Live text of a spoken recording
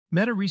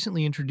Meta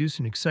recently introduced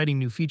an exciting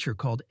new feature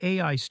called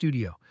AI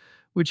Studio,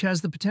 which has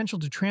the potential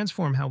to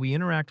transform how we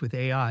interact with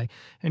AI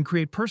and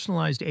create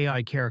personalized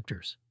AI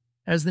characters.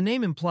 As the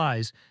name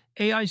implies,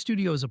 AI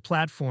Studio is a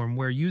platform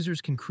where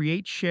users can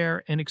create,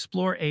 share, and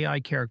explore AI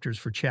characters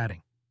for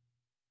chatting.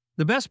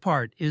 The best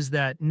part is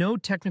that no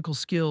technical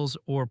skills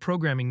or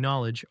programming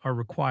knowledge are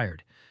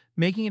required,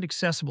 making it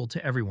accessible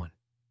to everyone.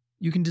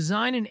 You can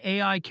design an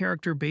AI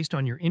character based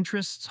on your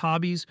interests,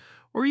 hobbies,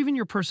 or even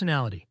your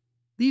personality.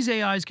 These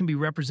AIs can be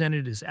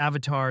represented as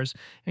avatars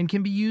and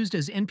can be used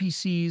as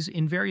NPCs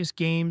in various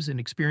games and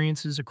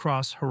experiences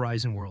across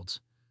Horizon worlds.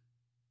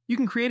 You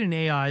can create an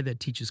AI that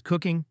teaches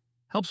cooking,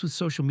 helps with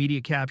social media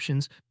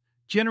captions,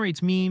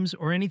 generates memes,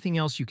 or anything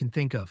else you can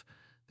think of.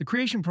 The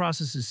creation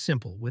process is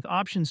simple, with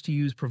options to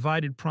use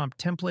provided prompt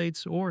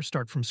templates or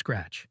start from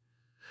scratch.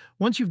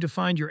 Once you've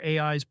defined your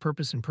AI's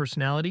purpose and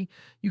personality,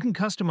 you can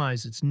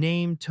customize its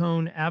name,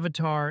 tone,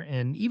 avatar,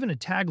 and even a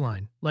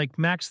tagline, like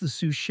Max the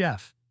Sous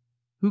Chef,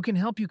 who can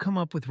help you come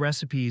up with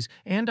recipes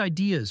and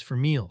ideas for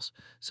meals,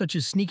 such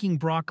as sneaking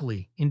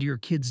broccoli into your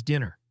kid's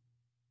dinner.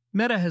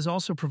 Meta has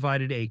also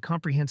provided a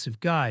comprehensive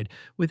guide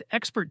with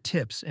expert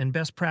tips and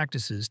best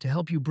practices to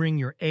help you bring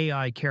your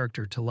AI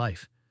character to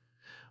life.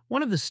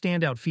 One of the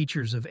standout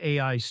features of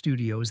AI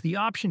Studio is the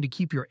option to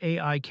keep your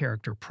AI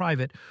character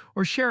private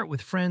or share it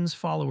with friends,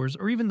 followers,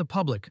 or even the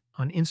public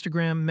on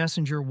Instagram,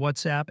 Messenger,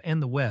 WhatsApp,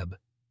 and the web.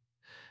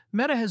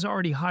 Meta has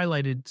already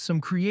highlighted some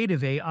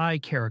creative AI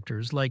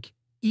characters like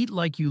Eat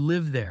Like You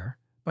Live There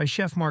by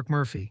Chef Mark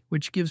Murphy,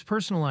 which gives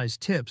personalized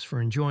tips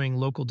for enjoying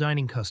local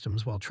dining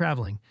customs while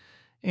traveling,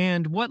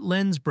 and What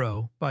Lens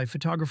Bro by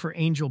photographer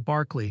Angel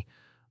Barkley,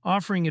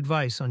 offering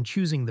advice on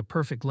choosing the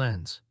perfect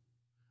lens.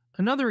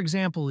 Another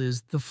example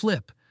is The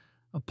Flip,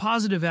 a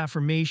positive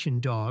affirmation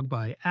dog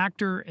by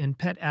actor and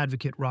pet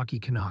advocate Rocky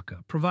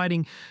Kanaka,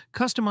 providing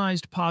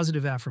customized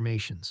positive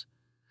affirmations.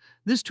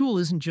 This tool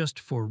isn't just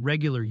for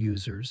regular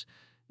users,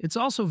 it's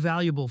also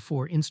valuable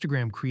for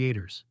Instagram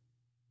creators.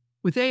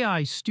 With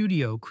AI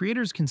Studio,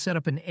 creators can set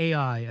up an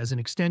AI as an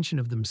extension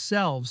of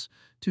themselves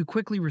to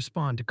quickly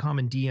respond to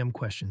common DM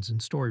questions and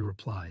story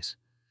replies.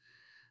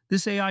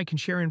 This AI can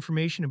share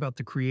information about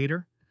the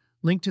creator,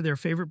 link to their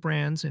favorite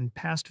brands and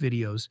past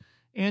videos,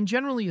 and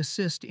generally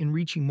assist in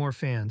reaching more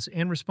fans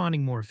and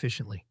responding more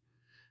efficiently.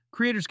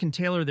 Creators can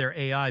tailor their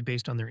AI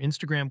based on their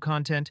Instagram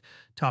content,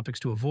 topics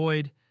to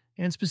avoid,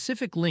 and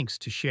specific links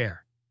to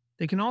share.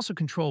 They can also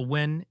control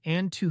when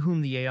and to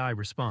whom the AI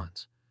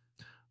responds.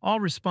 All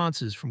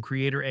responses from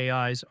creator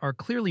AIs are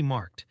clearly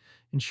marked,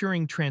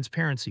 ensuring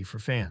transparency for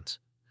fans.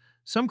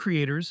 Some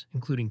creators,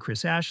 including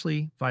Chris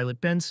Ashley, Violet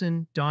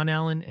Benson, Don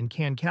Allen, and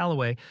Can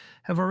Calloway,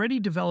 have already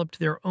developed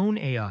their own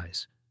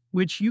AIs,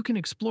 which you can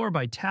explore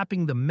by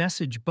tapping the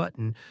message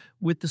button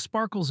with the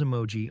sparkles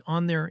emoji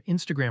on their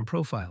Instagram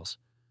profiles.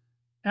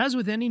 As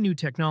with any new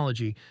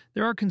technology,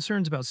 there are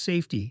concerns about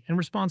safety and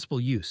responsible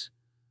use.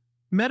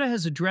 Meta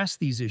has addressed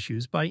these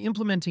issues by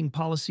implementing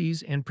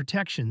policies and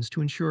protections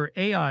to ensure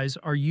AIs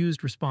are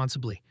used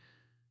responsibly,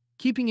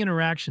 keeping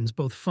interactions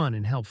both fun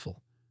and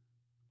helpful.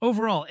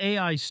 Overall,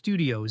 AI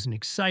Studio is an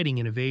exciting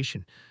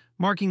innovation,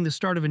 marking the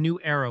start of a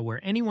new era where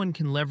anyone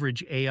can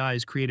leverage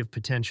AI's creative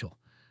potential.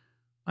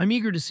 I'm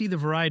eager to see the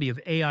variety of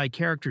AI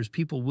characters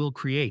people will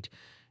create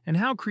and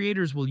how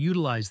creators will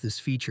utilize this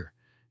feature.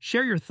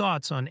 Share your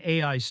thoughts on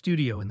AI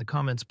Studio in the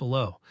comments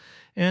below,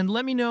 and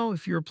let me know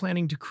if you're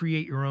planning to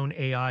create your own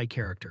AI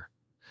character.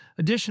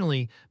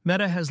 Additionally,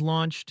 Meta has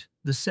launched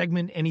the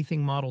Segment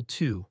Anything Model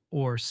 2,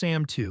 or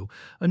SAM2,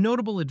 a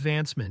notable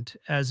advancement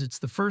as it's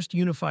the first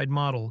unified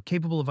model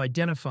capable of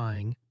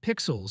identifying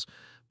pixels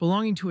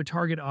belonging to a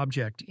target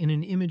object in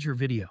an image or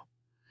video.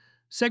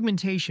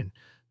 Segmentation,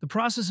 the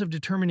process of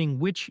determining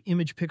which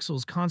image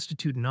pixels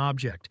constitute an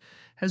object,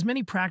 has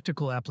many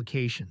practical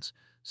applications,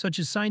 such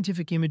as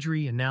scientific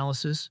imagery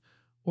analysis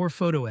or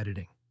photo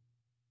editing.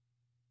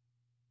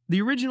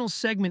 The original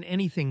Segment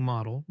Anything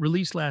model,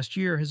 released last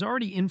year, has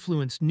already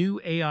influenced new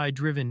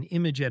AI-driven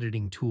image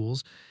editing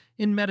tools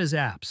in Meta's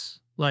apps,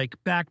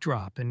 like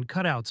Backdrop and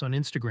cutouts on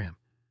Instagram.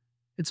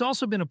 It's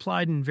also been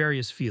applied in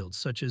various fields,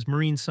 such as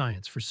marine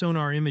science for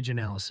sonar image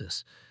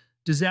analysis,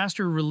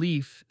 disaster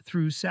relief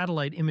through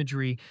satellite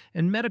imagery,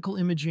 and medical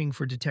imaging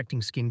for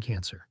detecting skin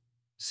cancer.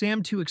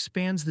 SAM2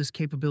 expands this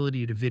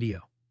capability to video,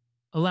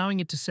 allowing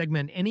it to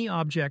segment any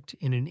object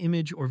in an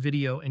image or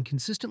video and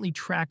consistently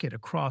track it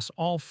across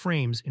all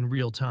frames in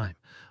real time.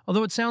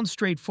 Although it sounds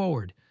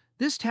straightforward,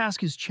 this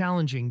task is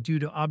challenging due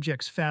to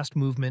objects' fast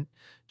movement,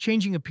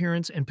 changing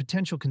appearance, and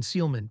potential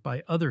concealment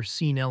by other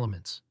scene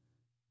elements.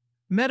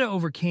 Meta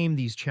overcame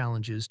these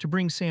challenges to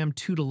bring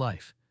SAM2 to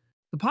life.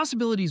 The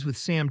possibilities with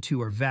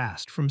SAM2 are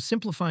vast, from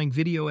simplifying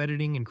video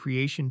editing and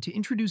creation to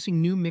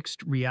introducing new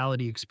mixed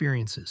reality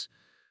experiences.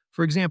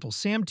 For example,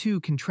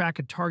 SAM2 can track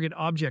a target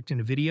object in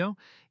a video,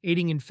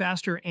 aiding in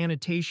faster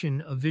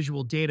annotation of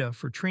visual data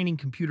for training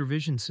computer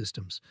vision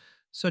systems,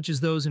 such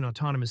as those in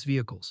autonomous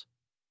vehicles.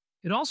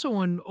 It also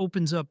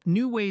opens up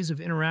new ways of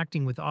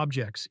interacting with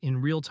objects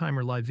in real-time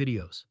or live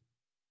videos.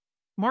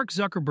 Mark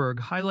Zuckerberg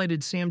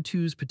highlighted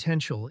SAM-2's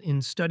potential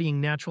in studying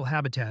natural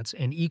habitats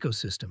and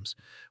ecosystems,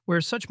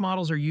 where such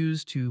models are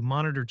used to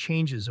monitor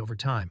changes over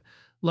time,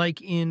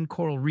 like in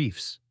coral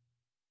reefs.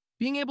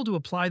 Being able to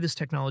apply this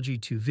technology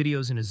to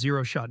videos in a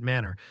zero-shot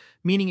manner,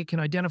 meaning it can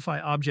identify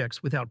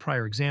objects without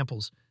prior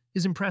examples,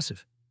 is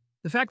impressive.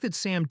 The fact that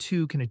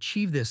SAM-2 can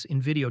achieve this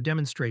in video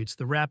demonstrates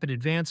the rapid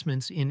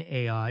advancements in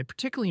AI,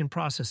 particularly in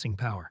processing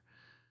power.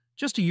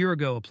 Just a year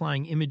ago,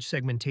 applying image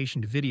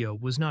segmentation to video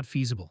was not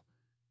feasible.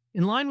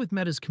 In line with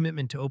Meta's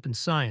commitment to open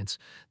science,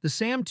 the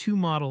SAM-2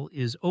 model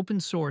is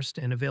open-sourced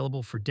and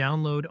available for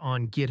download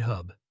on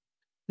GitHub.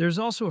 There's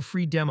also a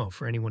free demo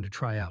for anyone to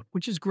try out,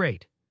 which is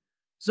great.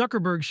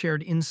 Zuckerberg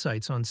shared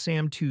insights on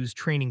SAM-2's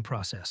training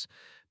process,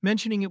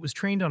 mentioning it was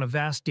trained on a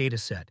vast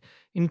dataset,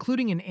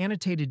 including an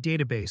annotated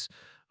database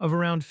of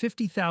around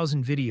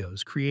 50,000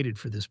 videos created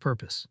for this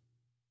purpose.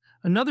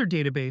 Another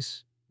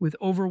database, with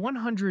over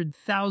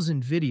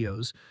 100,000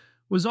 videos,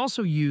 was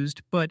also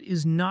used but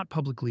is not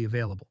publicly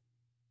available.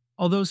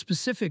 Although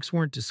specifics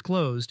weren't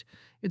disclosed,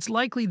 it's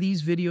likely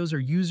these videos are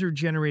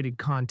user-generated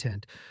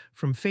content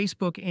from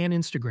Facebook and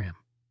Instagram.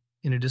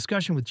 In a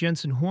discussion with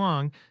Jensen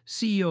Huang,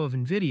 CEO of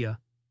NVIDIA,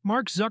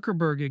 Mark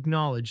Zuckerberg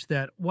acknowledged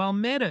that while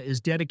Meta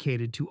is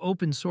dedicated to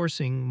open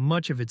sourcing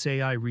much of its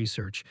AI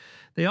research,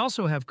 they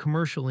also have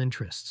commercial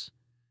interests.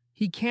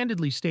 He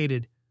candidly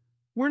stated,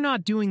 "We're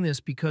not doing this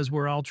because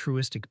we're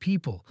altruistic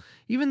people,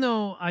 even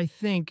though I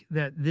think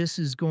that this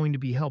is going to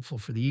be helpful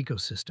for the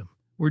ecosystem.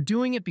 We're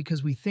doing it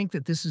because we think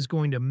that this is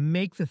going to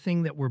make the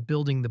thing that we're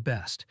building the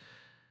best."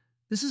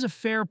 This is a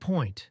fair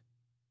point.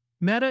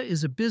 Meta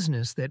is a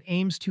business that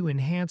aims to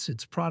enhance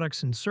its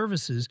products and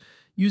services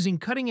using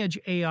cutting-edge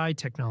AI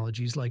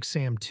technologies like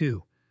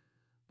SAM-2.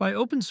 By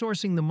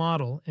open-sourcing the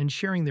model and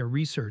sharing their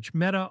research,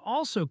 Meta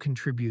also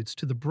contributes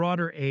to the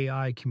broader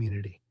AI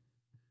community,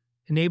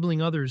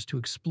 enabling others to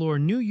explore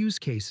new use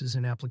cases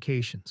and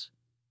applications.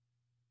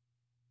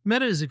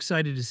 Meta is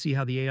excited to see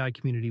how the AI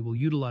community will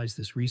utilize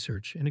this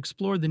research and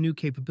explore the new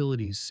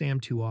capabilities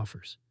SAM-2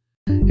 offers.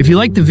 If you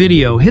liked the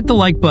video, hit the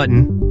like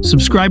button,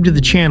 subscribe to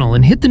the channel,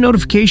 and hit the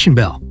notification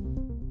bell.